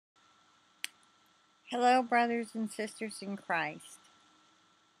Hello, brothers and sisters in Christ.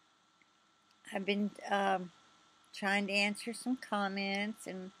 I've been trying to answer some comments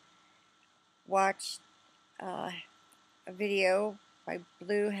and watched a video by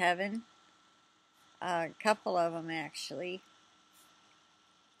Blue Heaven, a couple of them actually,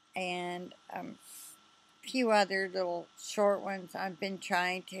 and a few other little short ones. I've been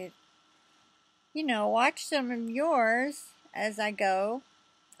trying to, watch some of yours as I go.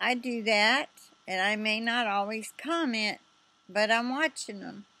 I do that, and I may not always comment, but I'm watching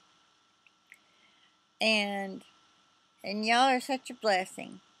them. And y'all are such a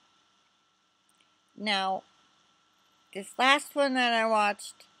blessing. Now, this last one that I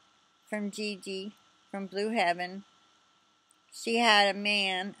watched from Gigi, from Blue Heaven, she had a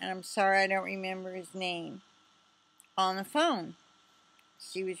man, and I'm sorry I don't remember his name, on the phone.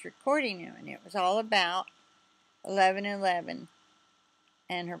 She was recording him, and it was all about 11/11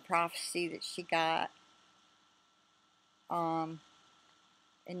 and her prophecy that she got in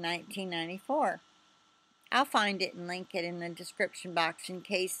 1994. I'll find it and link it in the description box in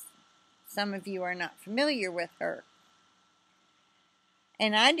case some of you are not familiar with her.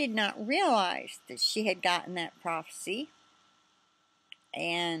 And I did not realize that she had gotten that prophecy.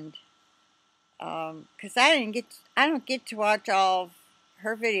 And because I don't get to watch all of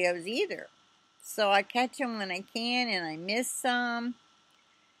her videos either. So I catch them when I can, and I miss some.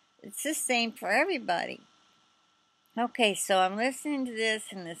 It's the same for everybody. Okay, so I'm listening to this,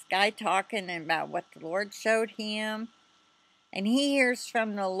 and this guy talking about what the Lord showed him. And he hears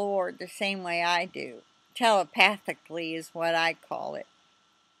from the Lord the same way I do. Telepathically is what I call it.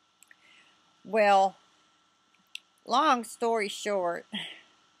 Well, long story short,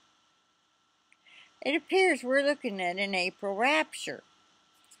 it appears we're looking at an April rapture.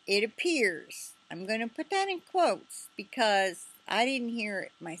 It appears. I'm going to put that in quotes because I didn't hear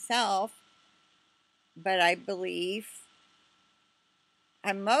it myself, but I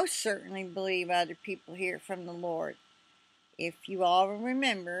most certainly believe other people hear from the Lord. If you all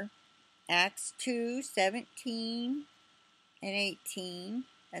remember, Acts 2:17 and 18,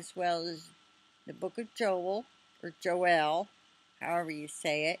 as well as the book of Joel, or Joel, however you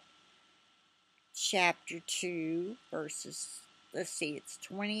say it, chapter 2, verses, it's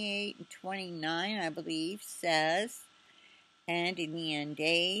 28 and 29, I believe, says, "And in the end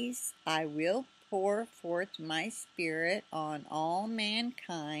days I will pour forth my spirit on all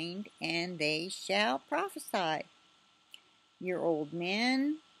mankind, and they shall prophesy. Your old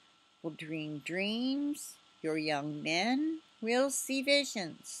men will dream dreams, your young men will see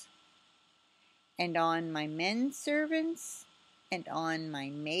visions. And on my men servants and on my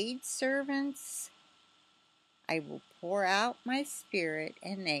maid servants I will pour out my spirit,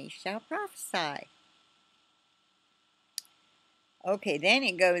 and they shall prophesy." Okay, then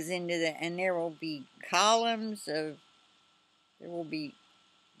it goes into and there will be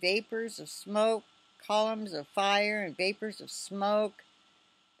vapors of smoke, columns of fire, and vapors of smoke.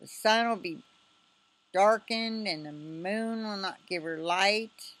 The sun will be darkened, and the moon will not give her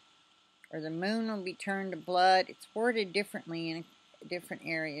light, or the moon will be turned to blood. It's worded differently in different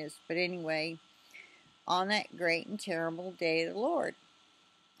areas, but anyway, on that great and terrible day of the Lord.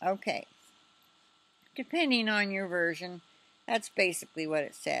 Okay. Depending on your version, that's basically what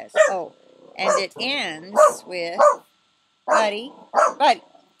it says. Oh, and it ends with, buddy.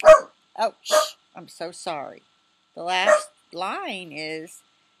 Oh, shh, I'm so sorry. The last line is,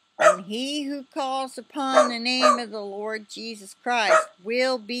 "And he who calls upon the name of the Lord Jesus Christ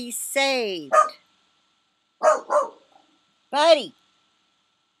will be saved." Buddy,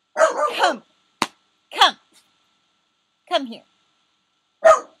 come here.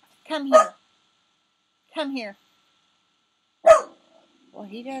 Come here. Well,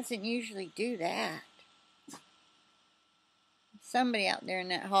 he doesn't usually do that. Somebody out there in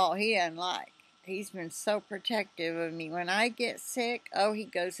that hall he doesn't like. He's been so protective of me. When I get sick, he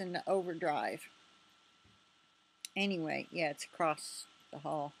goes into overdrive. Anyway, yeah, it's across the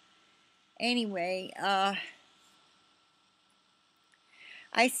hall. Anyway, I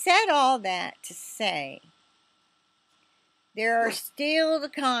said all that to say there are still the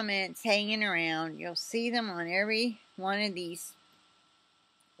comments hanging around. You'll see them on every one of these.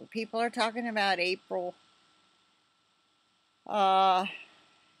 People are talking about April.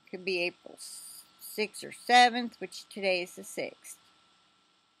 Could be April 6th or 7th, which today is the 6th.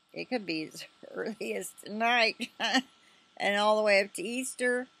 It could be as early as tonight and all the way up to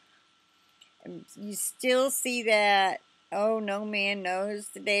Easter. And you still see that, no man knows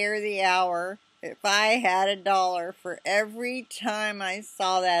the day or the hour. If I had $1 for every time I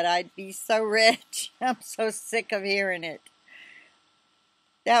saw that, I'd be so rich. I'm so sick of hearing it.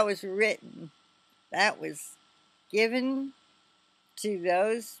 That was written That was given to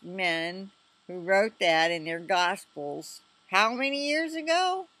those men who wrote that in their Gospels how many years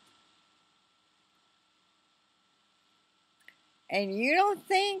ago? And you don't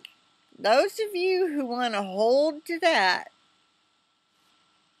think, those of you who want to hold to that,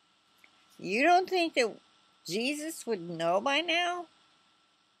 you don't think that Jesus would know by now?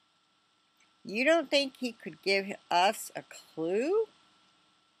 You don't think he could give us a clue?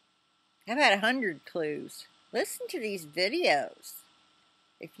 How about 100 clues? Listen to these videos.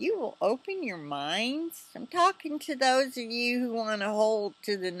 If you will open your minds, I'm talking to those of you who want to hold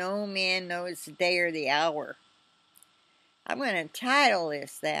to the no man knows the day or the hour. I'm going to title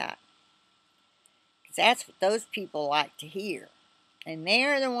this that, because that's what those people like to hear. And they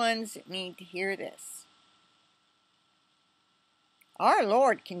are the ones that need to hear this. Our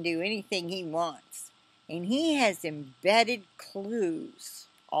Lord can do anything he wants. And he has embedded clues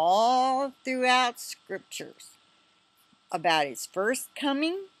all throughout scriptures about his first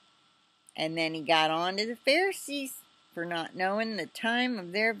coming. And then he got on to the Pharisees for not knowing the time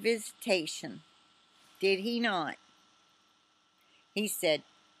of their visitation. Did he not? He said,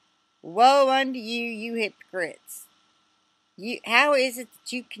 "Woe unto you, you hypocrites! How is it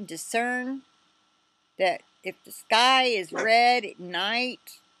that you can discern that if the sky is red at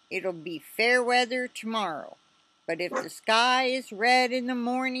night, it'll be fair weather tomorrow? But if the sky is red in the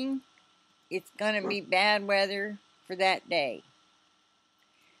morning, it's going to be bad weather for that day."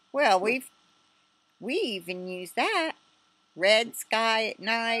 Well, we even use that. Red sky at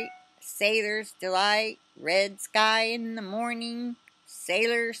night, sailor's delight. Red sky in the morning,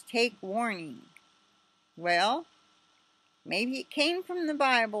 sailors take warning. Well, maybe it came from the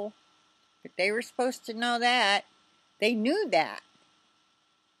Bible, but they were supposed to know that. They knew that.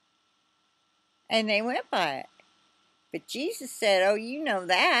 And they went by it. But Jesus said, "Oh, you know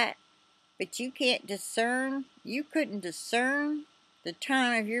that, but you can't discern. You couldn't discern the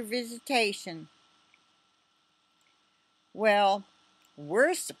time of your visitation." Well,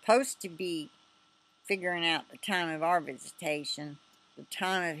 we're supposed to be figuring out the time of our visitation, the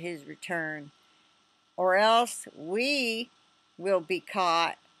time of his return, or else we will be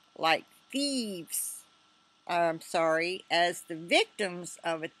caught like thieves. As the victims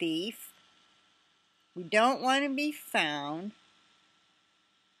of a thief. We don't want to be found.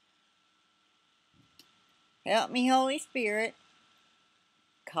 Help me, Holy Spirit.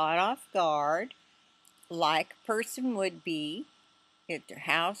 Caught off guard, like a person would be if their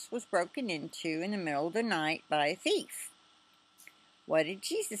house was broken into in the middle of the night by a thief. What did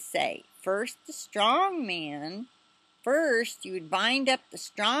Jesus say? First you would bind up the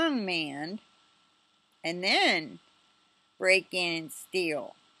strong man and then break in and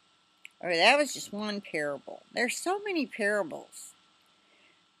steal. Or that was just one parable. There's so many parables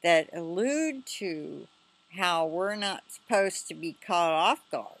that allude to how we're not supposed to be caught off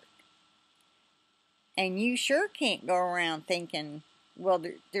guard. And you sure can't go around thinking, well,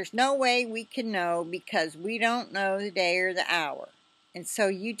 there's no way we can know because we don't know the day or the hour. And so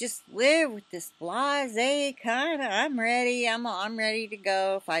you just live with this blasé kind of, I'm ready to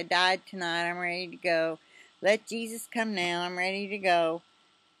go. If I died tonight, I'm ready to go. Let Jesus come now, I'm ready to go.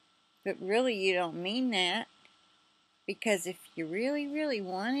 But really, you don't mean that. Because if you really, really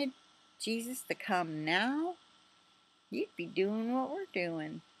wanted Jesus to come now, you'd be doing what we're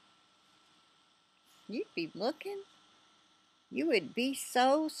doing. You'd be looking. You would be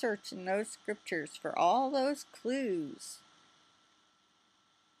so searching those scriptures for all those clues.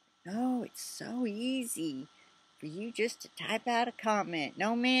 No, it's so easy for you just to type out a comment.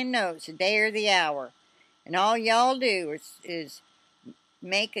 No man knows the day or the hour. And all y'all do is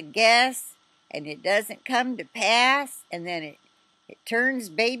make a guess, and it doesn't come to pass, and then it turns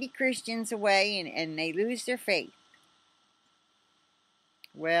baby Christians away, and they lose their faith.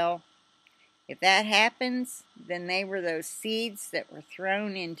 Well, if that happens, then they were those seeds that were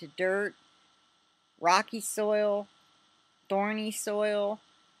thrown into dirt, rocky soil, thorny soil.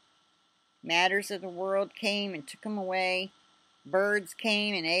 Matters of the world came and took them away. Birds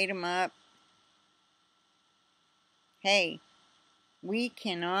came and ate them up. Hey, we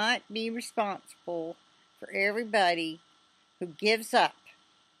cannot be responsible for everybody who gives up,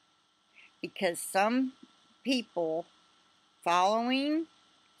 because some people following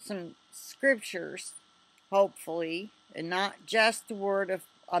some scriptures, hopefully, and not just the word of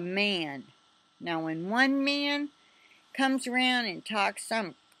a man. Now, when one man comes around and talks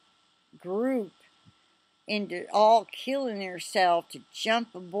some group into all killing themselves to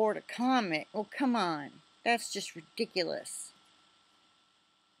jump aboard a comet, well, come on. That's just ridiculous.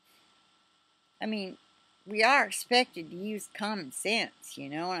 I mean, we are expected to use common sense, you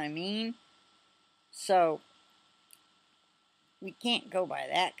know what I mean? So, we can't go by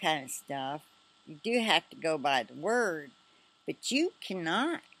that kind of stuff. You do have to go by the Word. But you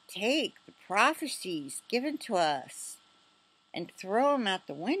cannot take the prophecies given to us and throw them out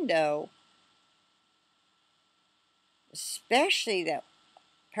the window, especially that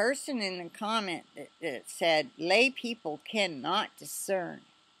person in the comment that said lay people cannot discern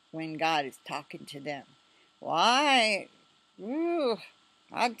when God is talking to them. Why?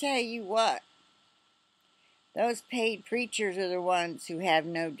 I'll tell you what. Those paid preachers are the ones who have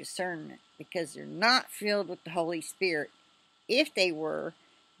no discernment because they're not filled with the Holy Spirit. If they were,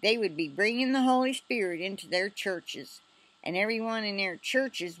 they would be bringing the Holy Spirit into their churches, and everyone in their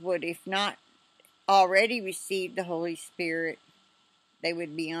churches would, if not already received the Holy Spirit, they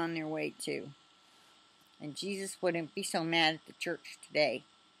would be on their way to. And Jesus wouldn't be so mad at the church today.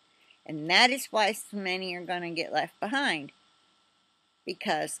 And that is why so many are going to get left behind.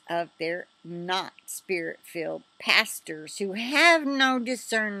 Because of their not spirit-filled pastors who have no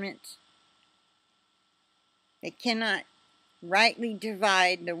discernment. They cannot rightly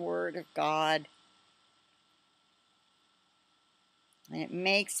divide the Word of God. And it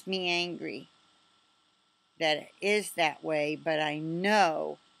makes me angry that it is that way, but I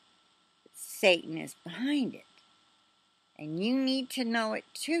know Satan is behind it. And you need to know it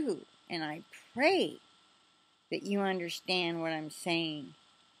too. And I pray that you understand what I'm saying.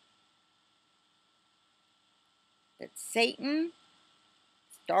 That Satan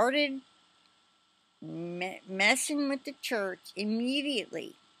started messing with the church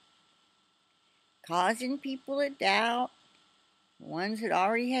immediately, causing people to doubt. The ones that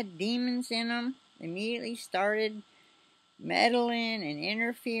already had demons in them immediately started meddling and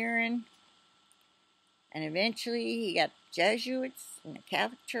interfering. And eventually he got the Jesuits and the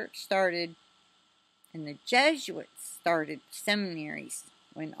Catholic Church started. And the Jesuits started seminaries.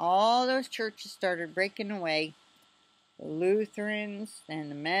 When all those churches started breaking away, the Lutherans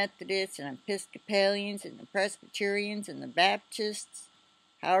and the Methodists and Episcopalians and the Presbyterians and the Baptists,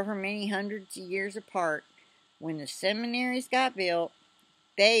 however many hundreds of years apart, when the seminaries got built,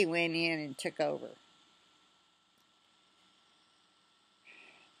 they went in and took over.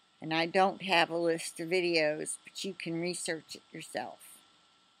 And I don't have a list of videos, but you can research it yourself.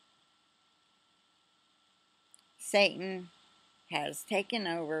 Satan has taken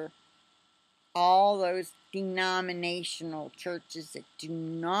over all those denominational churches that do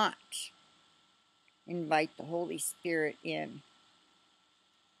not invite the Holy Spirit in.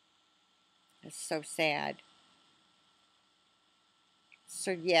 It's so sad.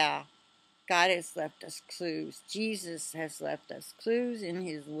 So yeah, God has left us clues. Jesus has left us clues in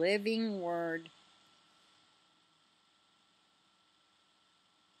His living Word.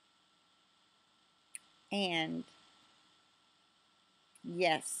 And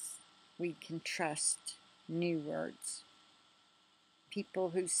yes, we can trust new words.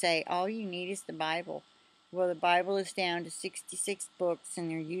 People who say, all you need is the Bible. Well, the Bible is down to 66 books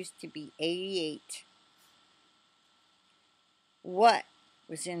and there used to be 88. What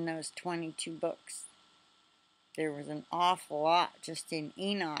was in those 22 books? There was an awful lot just in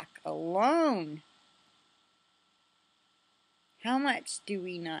Enoch alone. How much do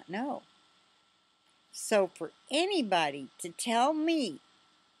we not know? So for anybody to tell me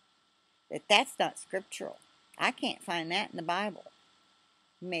that that's not scriptural, I can't find that in the Bible.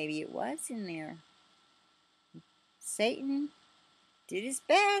 Maybe it was in there. Satan did his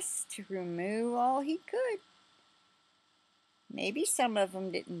best to remove all he could. Maybe some of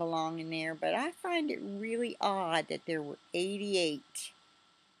them didn't belong in there, but I find it really odd that there were 88.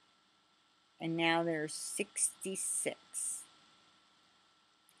 And now there's 66.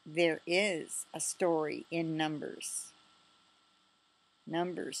 There is a story in Numbers.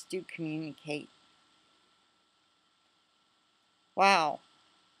 Numbers do communicate. Wow.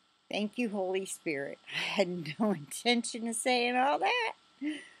 Thank you, Holy Spirit. I had no intention of saying all that.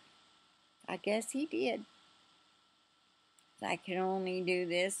 I guess He did. I can only do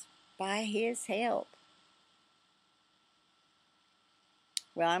this by His help.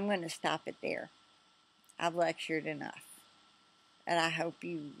 Well, I'm going to stop it there. I've lectured enough. And I hope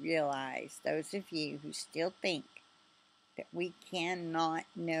you realize, those of you who still think that we cannot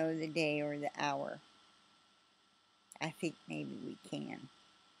know the day or the hour, I think maybe we can.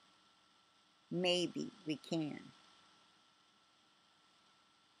 Maybe we can.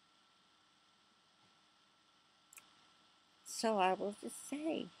 So I will just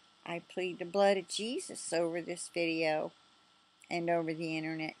say, I plead the blood of Jesus over this video and over the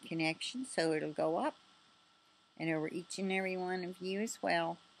internet connection so it'll go up, and over each and every one of you as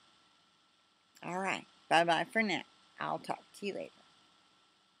well. All right, bye-bye for now. I'll talk to you later.